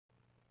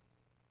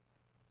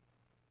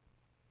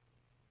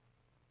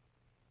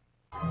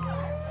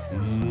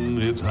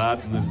It's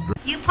hot in this.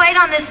 You played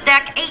on this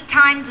deck 8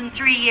 times in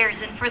 3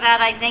 years, and for that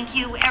I thank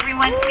you,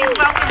 everyone. Please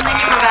welcome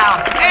Lindy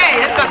Raval.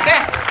 Hey, it's a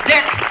best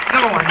deck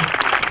going.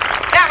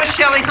 That was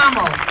Shelley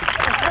Hummel.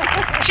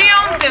 She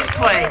owns this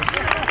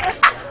place.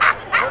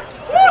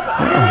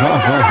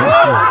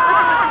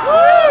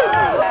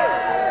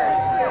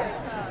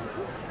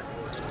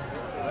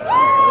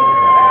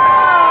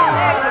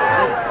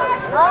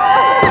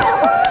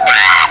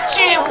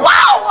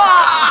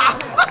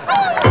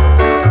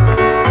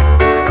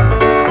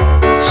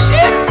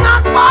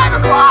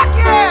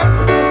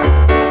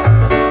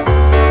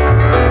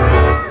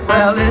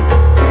 Well, it's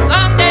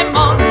Sunday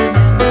morning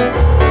and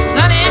the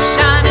sun is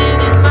shining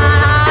in my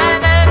eye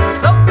that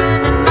is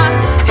open and my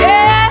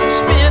head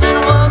spinning.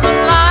 Was a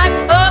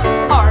life of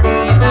a party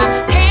and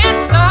I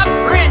can't stop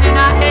grinning.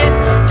 I had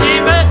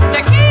too much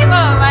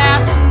tequila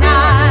last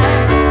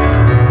night.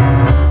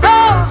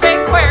 Jose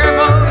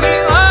Cuervo,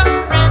 you are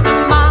a friend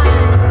of mine.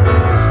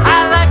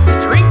 I like to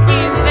drink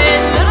you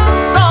that little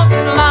salt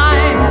and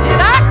lime. Did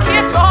I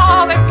kiss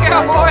all the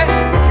cowboys?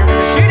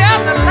 Shoot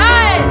out the lights.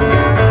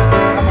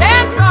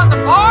 On the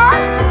bar,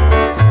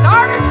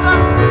 started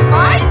some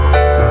fights.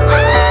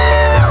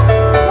 Oh!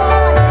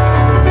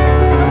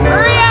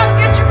 Hurry up,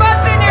 get your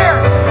butts in here.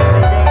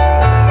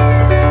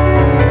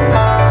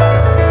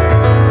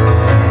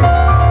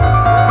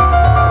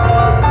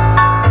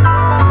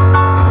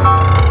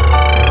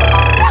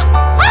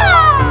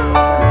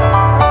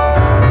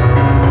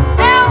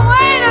 Now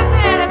wait a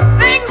minute,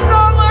 things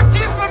don't look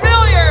too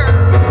familiar.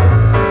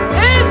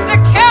 There's the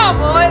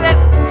cowboy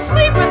that's been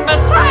sleeping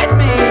beside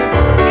me.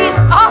 He's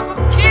off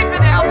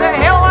the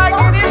hell I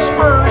get his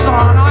spurs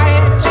on. I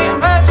had too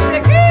much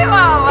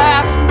tequila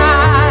last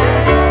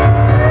night.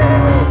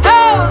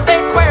 Jose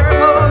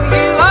Cuervo,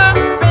 you are a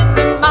friend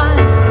of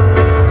mine.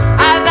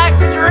 I like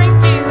to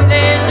drink you with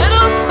a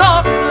little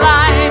salt and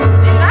lime.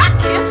 Did I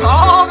kiss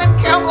all them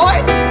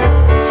cowboys?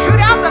 Shoot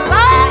out the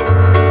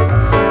lights?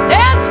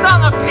 Danced on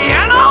the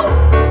piano?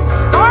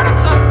 Started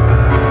some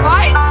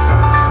fights?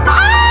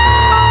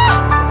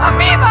 Ah!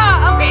 Amoeba!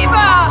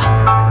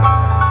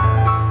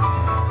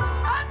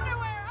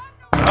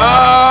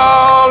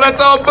 Oh,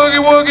 let's all boogie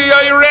woogie.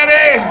 Are you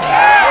ready?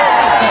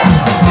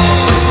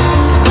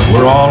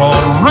 We're all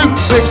on Route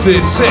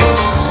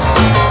 66.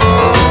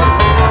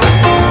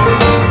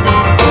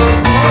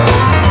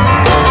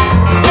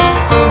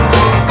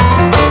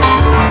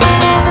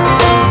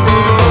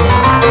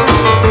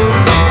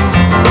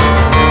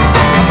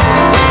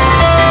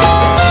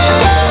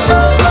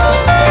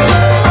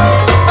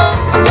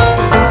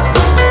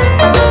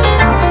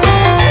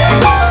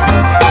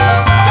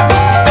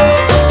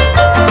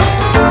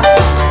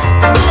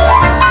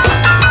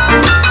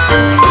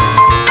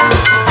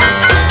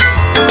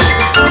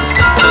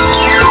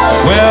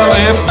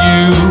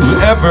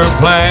 Ever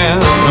plan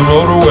the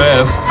motor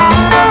west,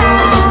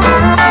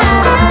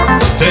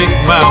 take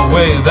my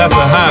way, that's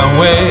a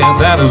highway, and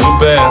that is the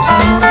best.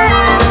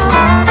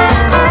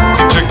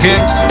 Get your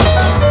kicks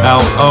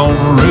out on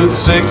Route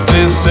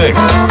 66.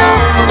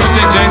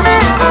 Okay, Jason.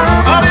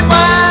 40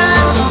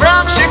 miles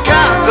from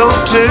Chicago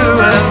to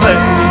LA,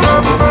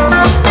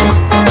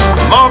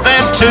 more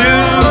than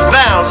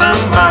 2,000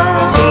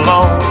 miles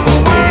along the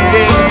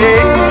way.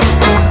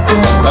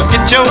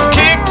 Get your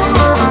kicks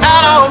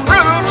out on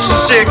Route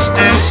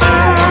 66.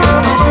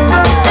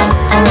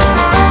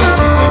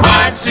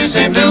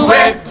 Susan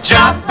Duet,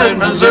 Joplin,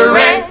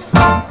 Missouri,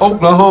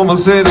 Oklahoma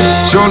City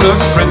sure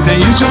looks pretty.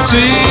 You should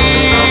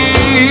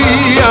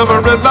see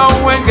Amarillo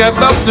and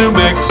Gallup, New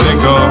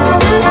Mexico.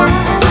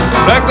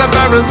 Back to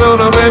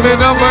Arizona, baby,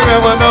 don't forget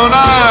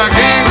Winona.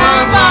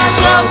 Kingsland,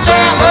 Marshall,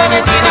 San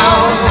Bernardino.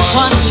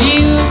 Once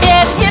you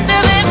get hit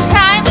to this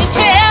kindly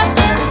tip,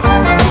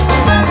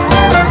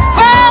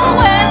 well,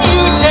 when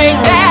you take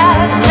that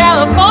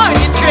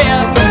California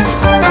trip,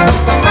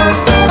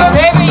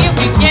 baby, you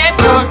can get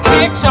your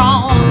kicks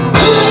on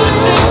Route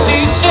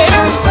 66.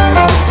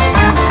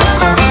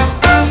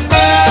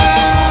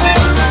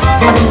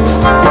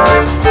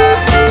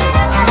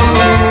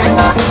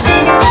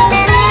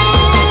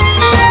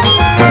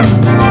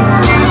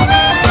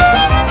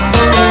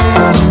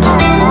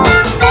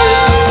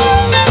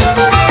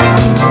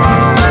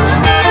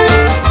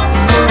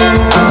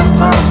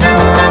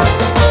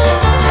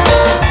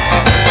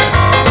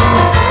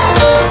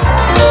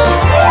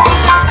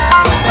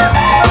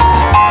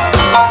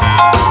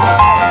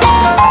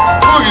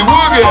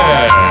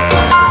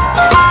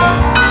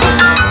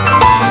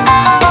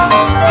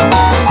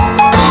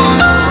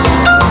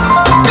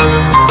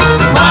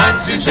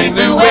 St.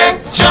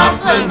 Louis,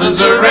 Joplin,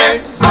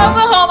 Missouri,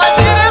 Oklahoma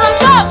City, the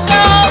top so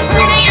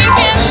pretty you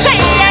can see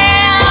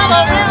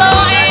Amarillo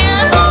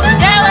and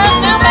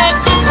Gallup, New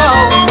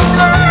Mexico.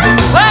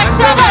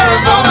 Flagstaff,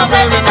 Arizona,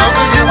 baby, don't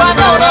you I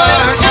know the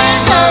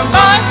Kingsland,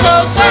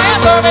 Marshall, San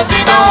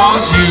Bernardino.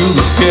 Once you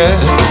get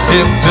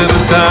into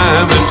this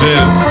time and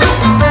tip,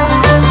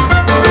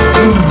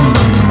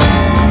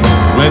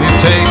 when you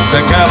take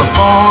the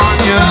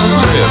California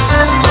trip,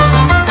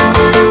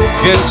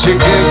 get your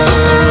kicks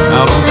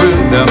out on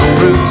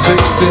Route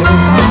 66.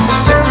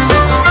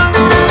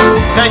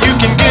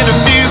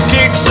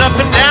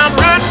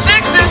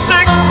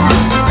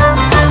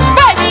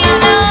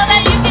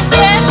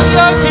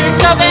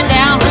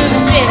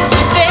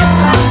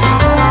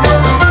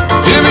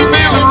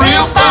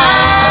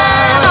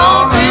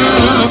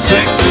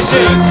 Little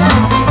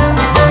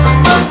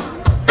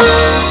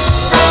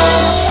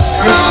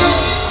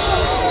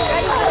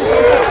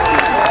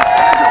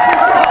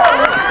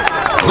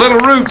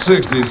Route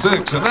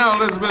 66, and now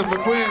Elizabeth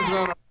McQueen's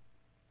gonna